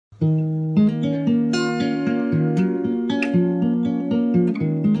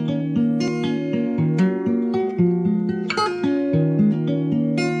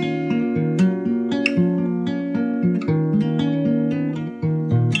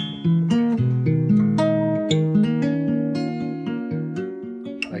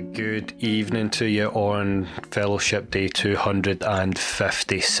evening to you on Fellowship Day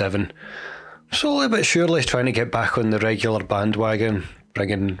 257. Slowly but surely trying to get back on the regular bandwagon,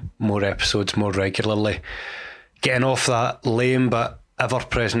 bringing more episodes more regularly. Getting off that lame but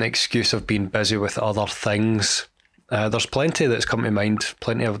ever-present excuse of being busy with other things. There's plenty that's come to mind,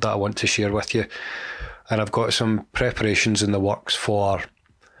 plenty of that I want to share with you. And I've got some preparations in the works for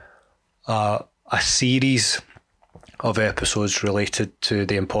a series of episodes related to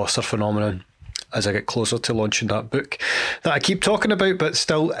the imposter phenomenon as I get closer to launching that book that I keep talking about but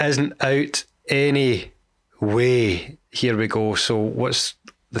still isn't out anyway. Here we go. So what's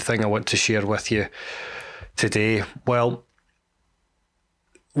the thing I want to share with you today? Well,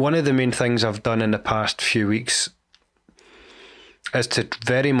 one of the main things I've done in the past few weeks is to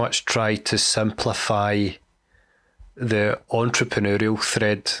very much try to simplify the entrepreneurial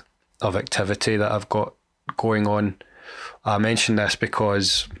thread of activity that I've got going on. I mention this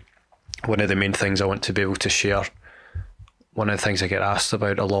because one of the main things I want to be able to share, one of the things I get asked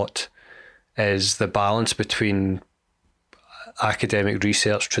about a lot, is the balance between academic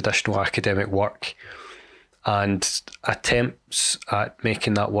research, traditional academic work, and attempts at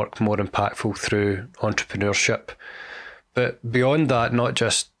making that work more impactful through entrepreneurship. But beyond that, not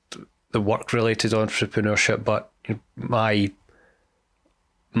just the work-related entrepreneurship, but my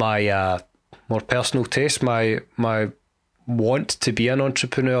more personal taste, my want to be an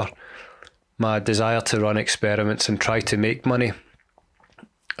entrepreneur, my desire to run experiments and try to make money,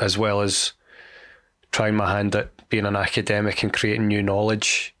 as well as trying my hand at being an academic and creating new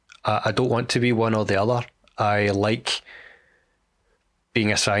knowledge. I don't want to be one or the other. I like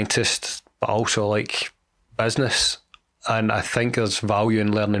being a scientist, but also like business. And I think there's value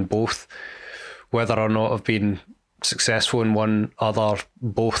in learning both. Whether or not I've been successful in one, other,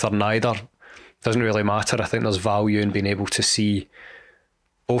 both or neither, doesn't really matter. I think there's value in being able to see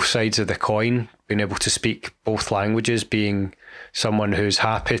both sides of the coin, being able to speak both languages, being someone who's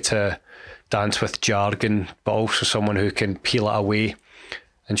happy to dance with jargon, but also someone who can peel it away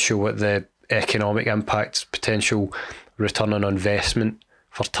and show what the economic impact, potential return on investment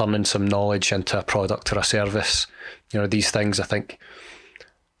for turning some knowledge into a product or a service. These things I think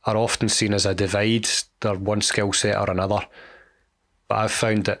are often seen as a divide. They're one skill set or another. But I've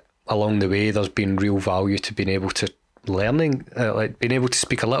found that along the way there's been real value to being able to being able to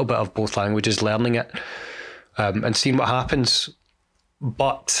speak a little bit of both languages, learning it, and seeing what happens.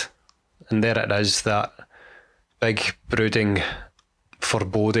 But, and there it is, that big brooding,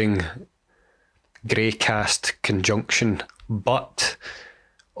 foreboding, grey cast conjunction. But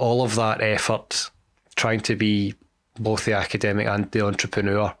all of that effort, trying to be both the academic and the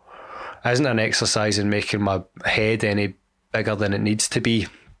entrepreneur, isn't an exercise in making my head any bigger than it needs to be.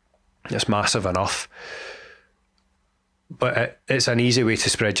 It's massive enough. But it's an easy way to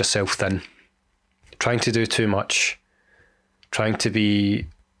spread yourself thin. Trying to do too much, trying to be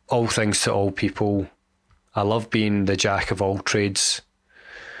all things to all people. I love being the jack of all trades,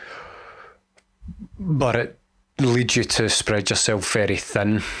 but it leads you to spread yourself very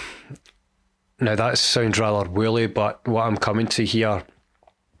thin. Now that sounds rather woolly, but what I'm coming to here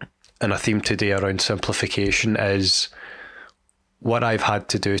in a theme today around simplification is what I've had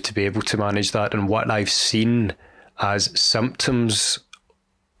to do to be able to manage that, and what I've seen as symptoms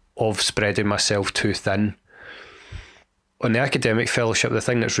of spreading myself too thin. On the academic fellowship, the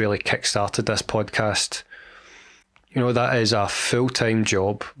thing that's really kick-started this podcast, that is a full-time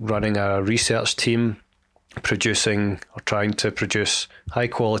job, running a research team, producing or trying to produce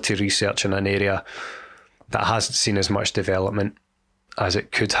high-quality research in an area that hasn't seen as much development as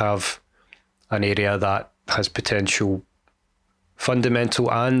it could have, an area that has potential fundamental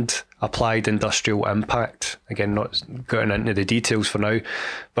and applied industrial impact. Again, not getting into the details for now,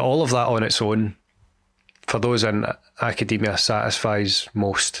 but all of that on its own, for those in academia, satisfies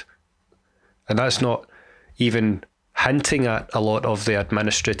most. And that's not even hinting at a lot of the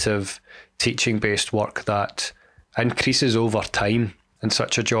administrative, teaching-based work that increases over time in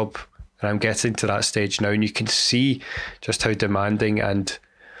such a job. And I'm getting to that stage now, and you can see just how demanding and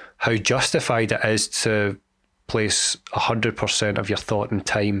how justified it is to place 100% of your thought and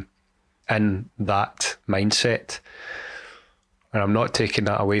time in that mindset. And I'm not taking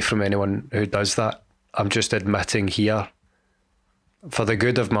that away from anyone who does that. I'm just admitting here, for the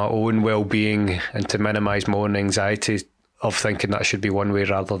good of my own well-being and to minimise my own anxiety of thinking that should be one way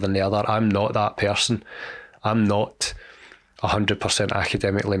rather than the other, I'm not that person. I'm not 100%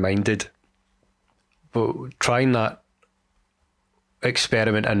 academically minded. But trying that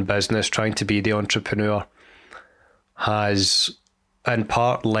experiment in business, trying to be the entrepreneur, has in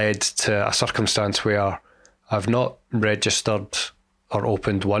part led to a circumstance where I've not registered or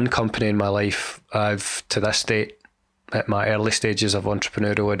opened one company in my life. I've, to this date, at my early stages of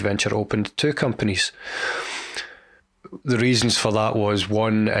entrepreneurial adventure, opened 2 companies. The reasons for that was,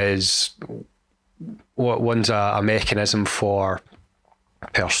 one's a mechanism for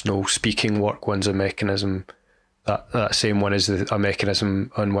personal speaking work. One's a mechanism, that same one is a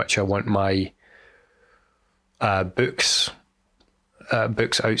mechanism on which I want my books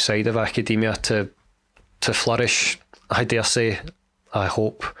outside of academia to flourish, I dare say. I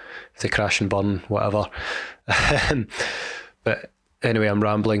hope, if they crash and burn, whatever. But anyway, I'm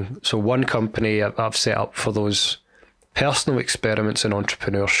rambling. So one company I've set up for those personal experiments in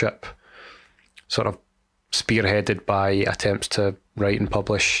entrepreneurship, sort of spearheaded by attempts to write and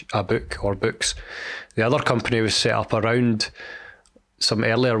publish a book or books. The other company was set up around some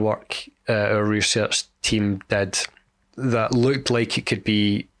earlier work our research team did that looked like it could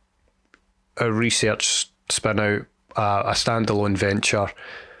be a research spin out, a standalone venture,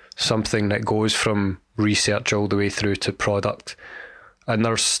 something that goes from research all the way through to product. And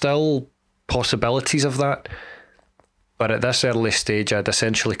there's still possibilities of that. But at this early stage, I'd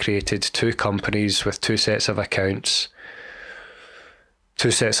essentially created 2 companies with 2 sets of accounts,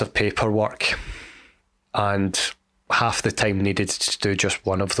 2 sets of paperwork, and half the time needed to do just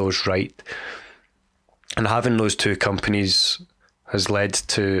one of those right. And having those 2 companies has led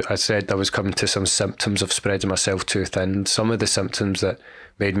to, I said, I was coming to some symptoms of spreading myself too thin. Some of the symptoms that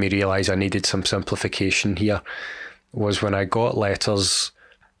made me realise I needed some simplification here was when I got letters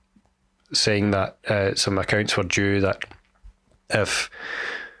saying that some accounts were due, that if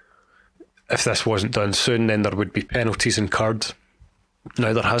this wasn't done soon, then there would be penalties incurred.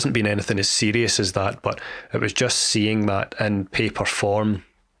 Now, there hasn't been anything as serious as that, but it was just seeing that in paper form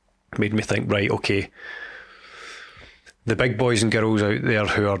made me think, right, okay, the big boys and girls out there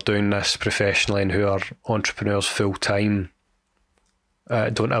who are doing this professionally and who are entrepreneurs full time,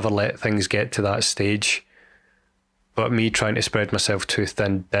 don't ever let things get to that stage. But me trying to spread myself too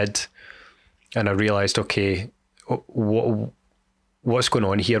thin did. And I realised, okay, what's going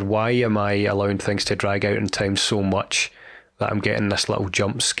on here? Why am I allowing things to drag out in time so much that I'm getting this little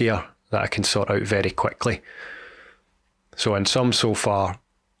jump scare that I can sort out very quickly? So in sum, so far,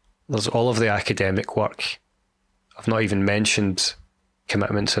 there's all of the academic work. I've not even mentioned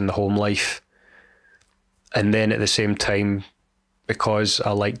commitments in the home life. And then at the same time, because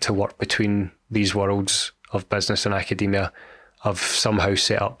I like to work between these worlds of business and academia, I've somehow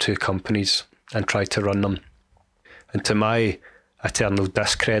set up 2 companies and tried to run them. And to my eternal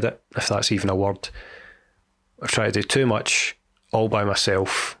discredit, if that's even a word, I've tried to do too much all by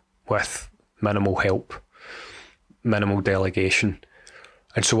myself with minimal help, minimal delegation.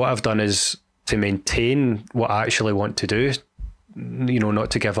 And so what I've done is, to maintain what I actually want to do,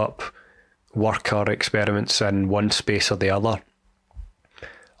 not to give up work or experiments in one space or the other,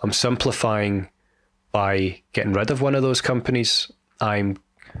 I'm simplifying by getting rid of one of those companies. I'm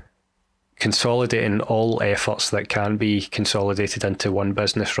consolidating all efforts that can be consolidated into one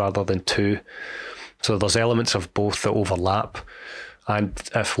business rather than 2. So there's elements of both that overlap. And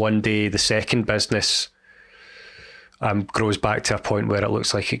if one day the second business grows back to a point where it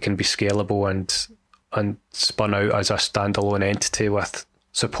looks like it can be scalable and spun out as a standalone entity with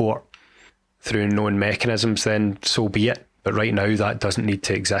support through known mechanisms, then so be it. But right now that doesn't need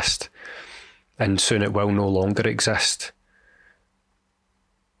to exist, and soon it will no longer exist.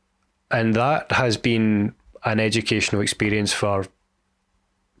 And that has been an educational experience for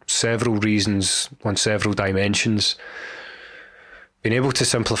several reasons, on several dimensions. Being able to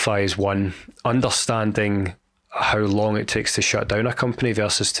simplify is one. Understanding how long it takes to shut down a company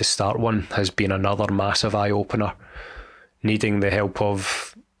versus to start one has been another massive eye-opener. Needing the help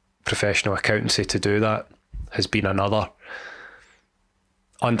of professional accountancy to do that has been another.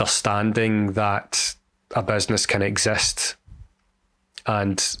 Understanding that a business can exist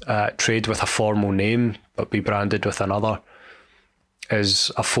and trade with a formal name but be branded with another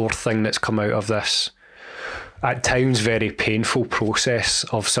is a fourth thing that's come out of this, at times, very painful process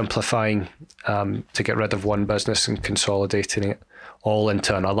of simplifying to get rid of one business and consolidating it all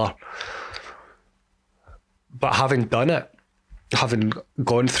into another. But having done it, having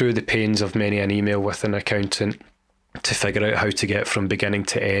gone through the pains of many an email with an accountant to figure out how to get from beginning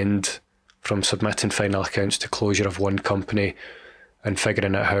to end, from submitting final accounts to closure of one company, and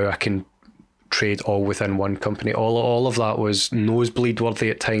figuring out how I can trade all within one company, all of that was nosebleed worthy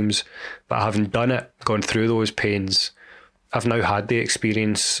at times. But having done it, gone through those pains, I've now had the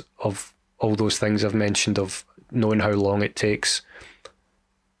experience of all those things I've mentioned, of knowing how long it takes,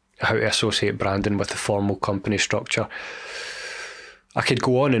 how to associate branding with the formal company structure. I could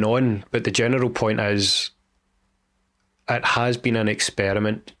go on and on, but the general point is it has been an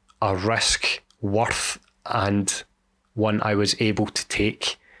experiment, a risk worth and one I was able to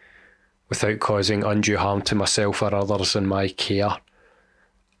take without causing undue harm to myself or others in my care.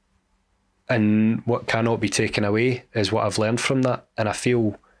 And what cannot be taken away is what I've learned from that. And I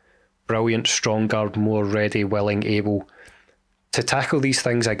feel brilliant, stronger, more ready, willing, able to tackle these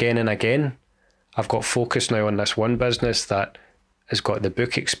things again and again. I've got focus now on this one business that has got the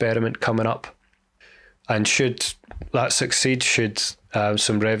book experiment coming up. And should that succeed, should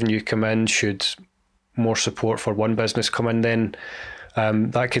some revenue come in, should more support for one business come in, then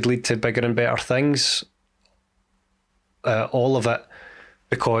that could lead to bigger and better things. All of it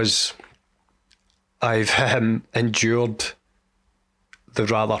because I've endured the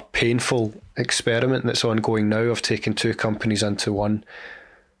rather painful experiment that's ongoing now of taking two companies into one,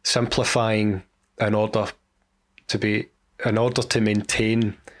 simplifying in order to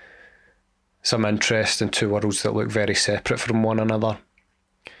maintain some interest in two worlds that look very separate from one another.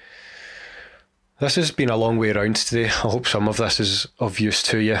 This has been a long way around today. I hope some of this is of use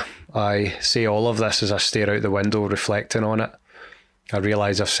to you. I say all of this as I stare out the window reflecting on it. I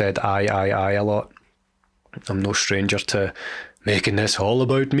realise I've said I a lot. I'm no stranger to making this all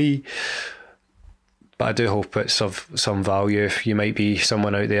about me. But I do hope it's of some value. If you might be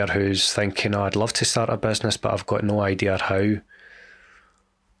someone out there who's thinking, oh, I'd love to start a business, but I've got no idea how.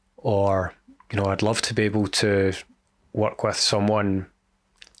 Or, I'd love to be able to work with someone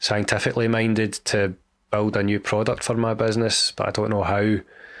scientifically minded to build a new product for my business, but I don't know how.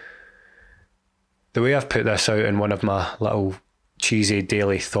 The way I've put this out in one of my little cheesy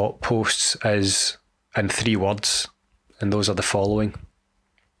daily thought posts is in 3 words, and those are the following: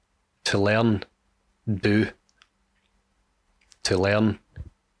 to learn, do. To learn,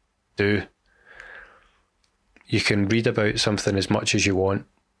 do. You can read about something as much as you want,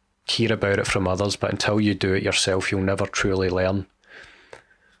 hear about it from others, but until you do it yourself, you'll never truly learn.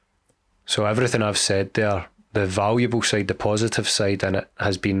 So everything I've said there, the valuable side, the positive side in it,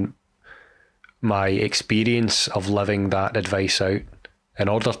 has been my experience of living that advice out. In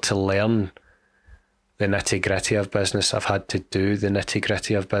order to learn the nitty-gritty of business, I've had to do the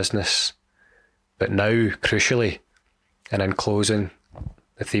nitty-gritty of business. But now, crucially, and in closing,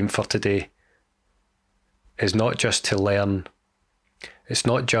 the theme for today is not just to learn. It's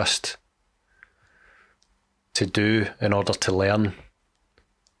not just to do in order to learn,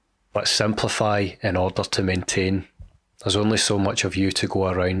 but simplify in order to maintain. There's only so much of you to go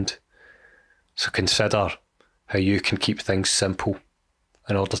around. So consider how you can keep things simple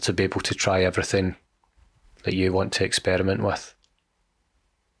in order to be able to try everything that you want to experiment with.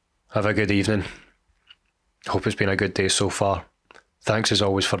 Have a good evening. Hope it's been a good day so far. Thanks as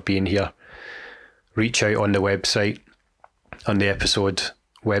always for being here. Reach out on the website, on the episode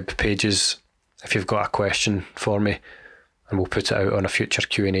web pages, if you've got a question for me, and we'll put it out on a future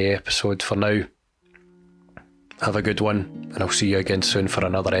Q&A episode. For now, have a good one, and I'll see you again soon for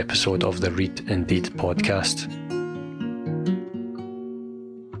another episode of the Read Indeed podcast.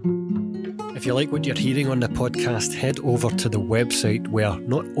 If you like what you're hearing on the podcast, head over to the website where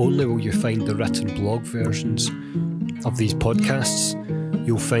not only will you find the written blog versions of these podcasts,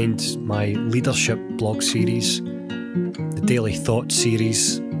 you'll find my leadership blog series, the daily thought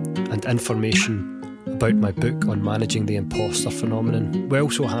series, and information about my book on managing the imposter phenomenon. We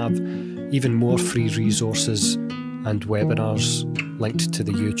also have even more free resources and webinars linked to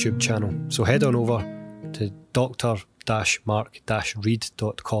the YouTube channel. So head on over to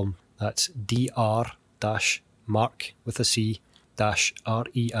dr-marc-reid.com. That's dr-marc with a C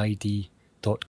 -reid.com.